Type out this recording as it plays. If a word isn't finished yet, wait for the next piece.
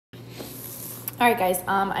All right, guys,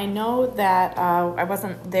 I know that I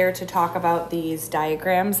wasn't there to talk about these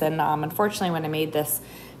diagrams, and unfortunately when I made this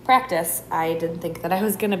practice, I didn't think that I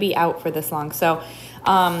was going to be out for this long. So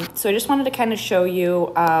I just wanted to kind of show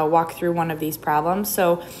you, walk through one of these problems.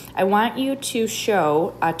 So I want you to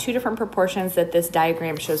show two different proportions that this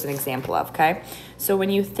diagram shows an example of, okay? So when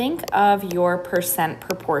you think of your percent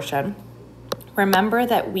proportion, remember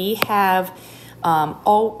that we have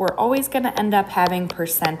we're always going to end up having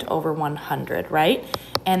percent over 100, right?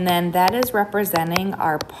 And then that is representing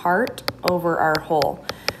our part over our whole.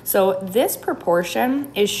 So this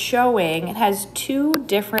proportion is showing, it has two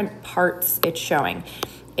different parts it's showing.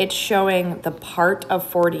 It's showing the part of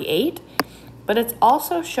 48, but it's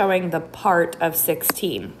also showing the part of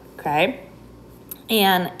 16, okay?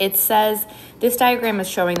 And it says, this diagram is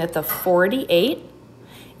showing that the 48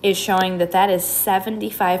 is showing that that is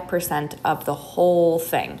 75% of the whole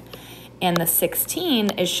thing. And the 16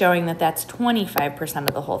 is showing that that's 25%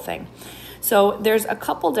 of the whole thing. So there's a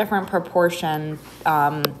couple different proportions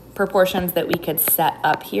that we could set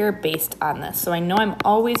up here based on this. So I know I'm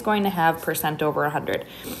always going to have percent over 100.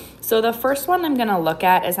 So the first one I'm going to look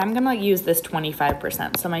at is I'm going to use this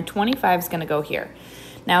 25%. So my 25 is going to go here.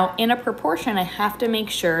 Now, in a proportion, I have to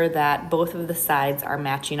make sure that both of the sides are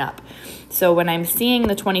matching up. So when I'm seeing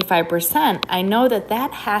the 25%, I know that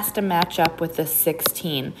that has to match up with the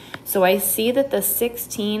 16. So I see that the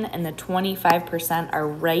 16 and the 25% are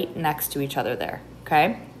right next to each other there,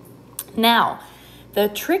 okay? Now, the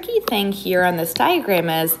tricky thing here on this diagram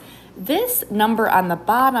is this number on the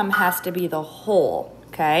bottom has to be the whole,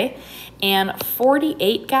 okay? And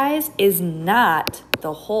 48, guys, is not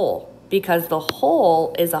the whole, because the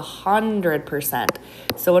whole is 100%.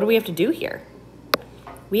 So what do we have to do here?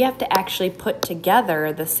 We have to actually put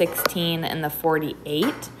together the 16 and the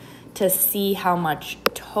 48 to see how much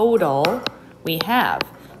total we have.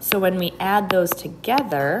 So when we add those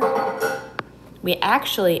together, we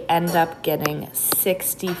actually end up getting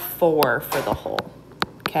 64 for the whole,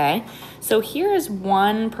 okay? So here is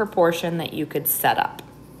one proportion that you could set up,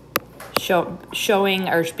 showing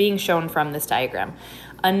or being shown from this diagram.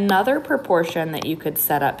 Another proportion that you could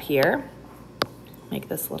set up here, make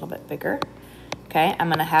this a little bit bigger. Okay, I'm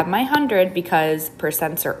gonna have my 100 because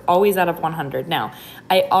percents are always out of 100. Now,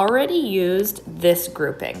 I already used this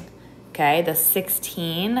grouping, okay? The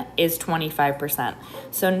 16 is 25%.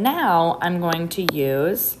 So now I'm going to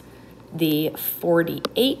use the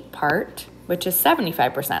 48 part, which is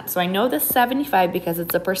 75%. So I know the 75 because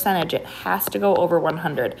it's a percentage, it has to go over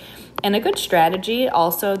 100. And a good strategy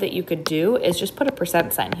also that you could do is just put a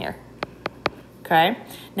percent sign here, okay?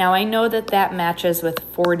 Now I know that that matches with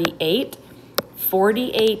 48.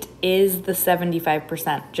 48 is the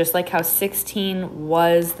 75%, just like how 16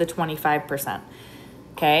 was the 25%,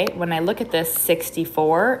 okay? When I look at this,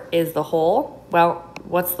 64 is the whole. Well,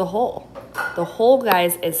 what's the whole? The whole,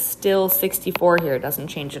 guys, is still 64 here. It doesn't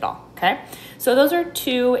change at all, okay? So those are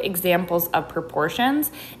two examples of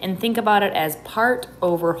proportions, and think about it as part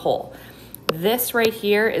over whole. This right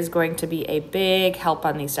here is going to be a big help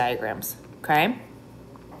on these diagrams, okay?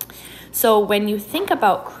 So when you think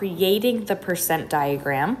about creating the percent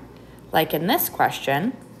diagram, like in this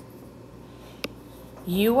question,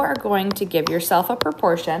 you are going to give yourself a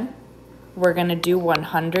proportion. We're going to do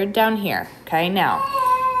 100 down here, okay? Now,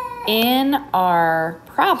 in our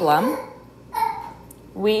problem,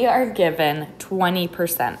 we are given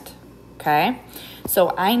 20%, okay?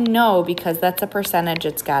 So I know because that's a percentage,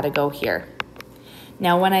 it's got to go here.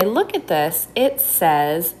 Now, when I look at this, it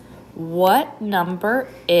says, what number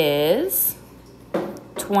is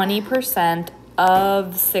 20%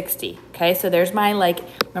 of 60? Okay, so there's my,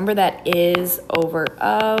 remember that is over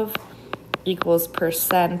of equals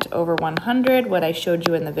percent over 100, what I showed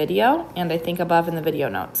you in the video, and I think above in the video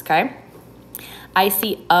notes, okay? I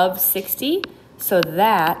see of 60, so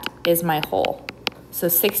that is my whole. So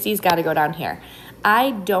 60's got to go down here.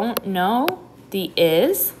 I don't know the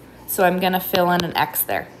is, so I'm going to fill in an X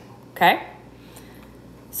there, okay?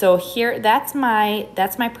 So here, that's my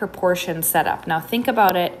proportion setup. Now think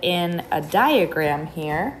about it in a diagram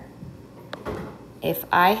here. If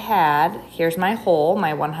I had, here's my whole,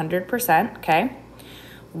 my 100%, okay?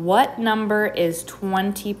 What number is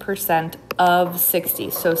 20% of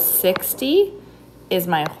 60? So 60 is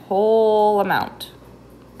my whole amount,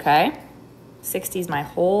 okay? 60 is my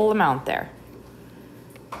whole amount there.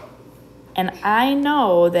 And I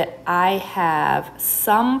know that I have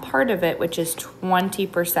some part of it, which is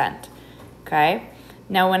 20%, okay?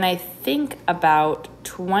 Now, when I think about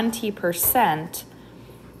 20%,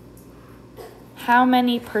 how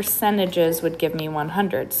many percentages would give me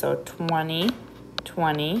 100? So 20,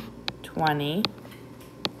 20, 20,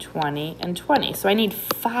 20, and 20. So I need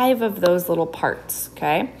 5 of those little parts,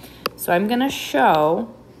 okay? So I'm gonna show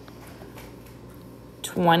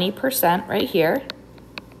 20% right here,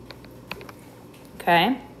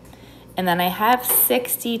 okay? And then I have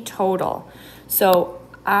 60 total. So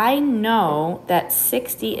I know that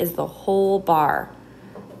 60 is the whole bar.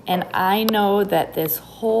 And I know that this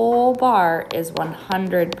whole bar is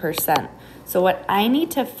 100%. So what I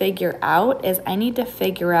need to figure out is I need to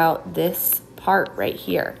figure out this part right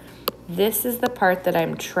here. This is the part that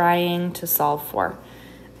I'm trying to solve for.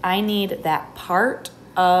 I need that part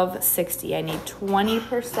of 60. I need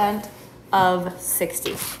 20% of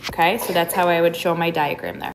 60, okay? So that's how I would show my diagram there.